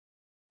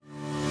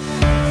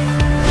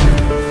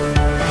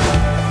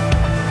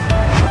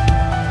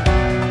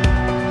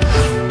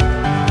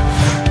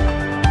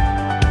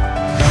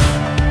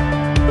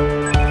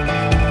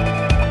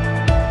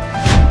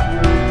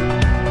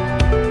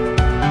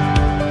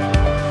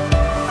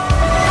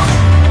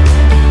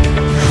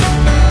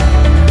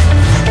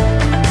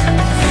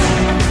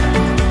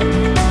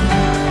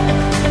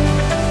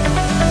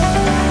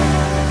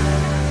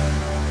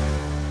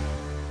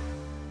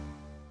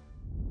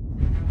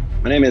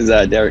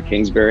is Derek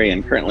Kingsbury,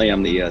 and currently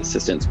I'm the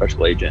Assistant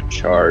Special Agent in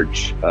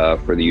charge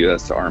for the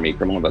U.S. Army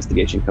Criminal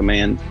Investigation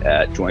Command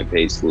at Joint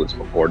Base Lewis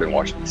McChord in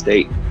Washington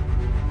State.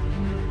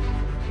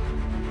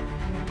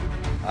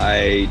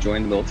 I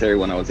joined the military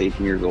when I was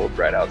 18 years old,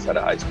 right outside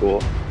of high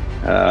school.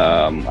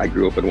 I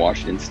grew up in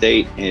Washington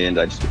State, and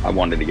I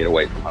wanted to get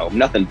away from home.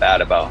 Nothing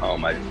bad about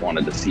home. I just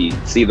wanted to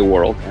see the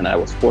world, and I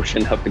was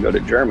fortunate enough to go to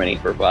Germany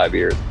for 5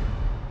 years.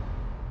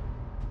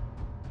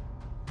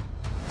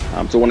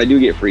 So when I do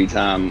get free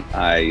time,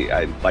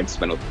 I like to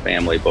spend it with the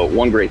family. But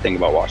one great thing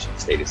about Washington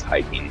State is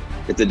hiking.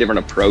 It's a different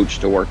approach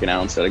to working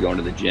out. Instead of going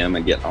to the gym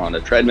and getting on a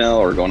treadmill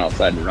or going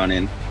outside and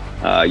running,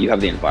 you have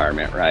the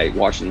environment, right?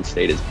 Washington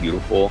State is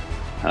beautiful.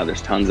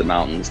 There's tons of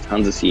mountains,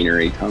 tons of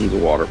scenery, tons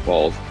of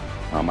waterfalls.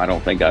 I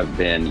don't think I've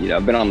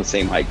been on the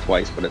same hike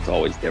twice, but it's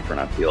always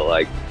different, I feel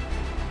like.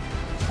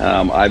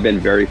 I've been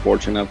very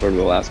fortunate over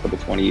the last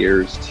 20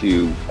 years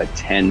to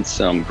attend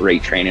some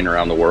great training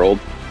around the world.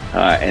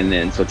 And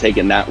then so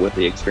taking that with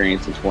the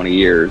experience in 20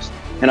 years,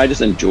 and I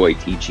just enjoy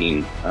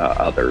teaching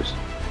others.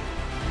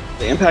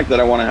 The impact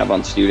that I want to have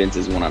on students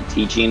is when I'm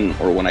teaching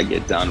or when I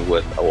get done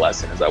with a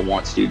lesson is I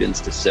want students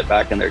to sit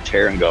back in their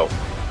chair and go,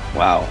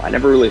 wow, I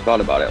never really thought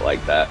about it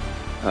like that.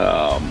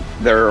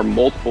 There are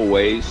multiple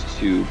ways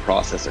to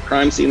process a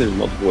crime scene. There's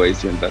multiple ways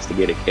to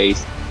investigate a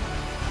case.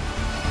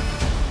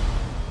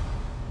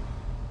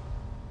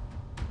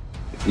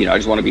 I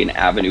just want to be an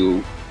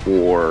avenue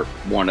for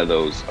one of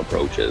those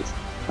approaches.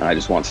 I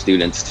just want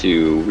students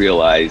to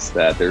realize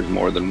that there's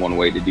more than one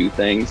way to do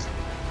things.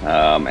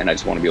 And I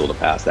just want to be able to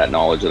pass that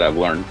knowledge that I've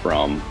learned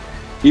from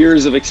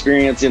years of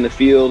experience in the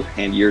field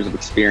and years of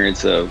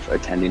experience of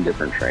attending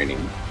different training.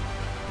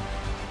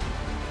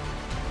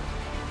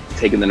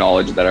 Taking the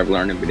knowledge that I've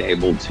learned and been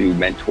able to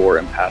mentor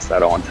and pass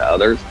that on to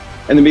others,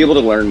 and then be able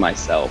to learn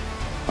myself.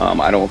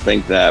 I don't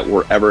think that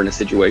we're ever in a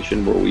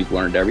situation where we've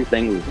learned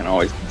everything. We can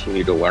always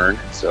continue to learn.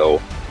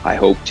 So I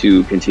hope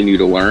to continue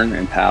to learn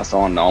and pass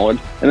on knowledge,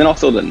 and then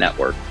also the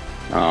network.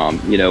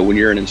 When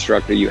you're an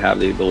instructor, you have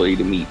the ability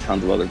to meet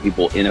tons of other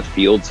people in a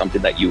field,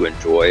 something that you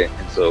enjoy.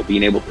 And so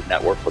being able to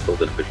network with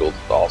those individuals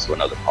is also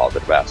another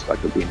positive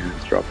aspect of being an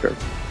instructor.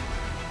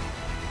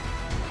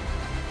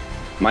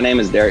 My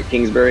name is Derek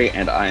Kingsbury,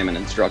 and I am an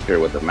instructor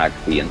with the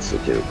McAfee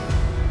Institute.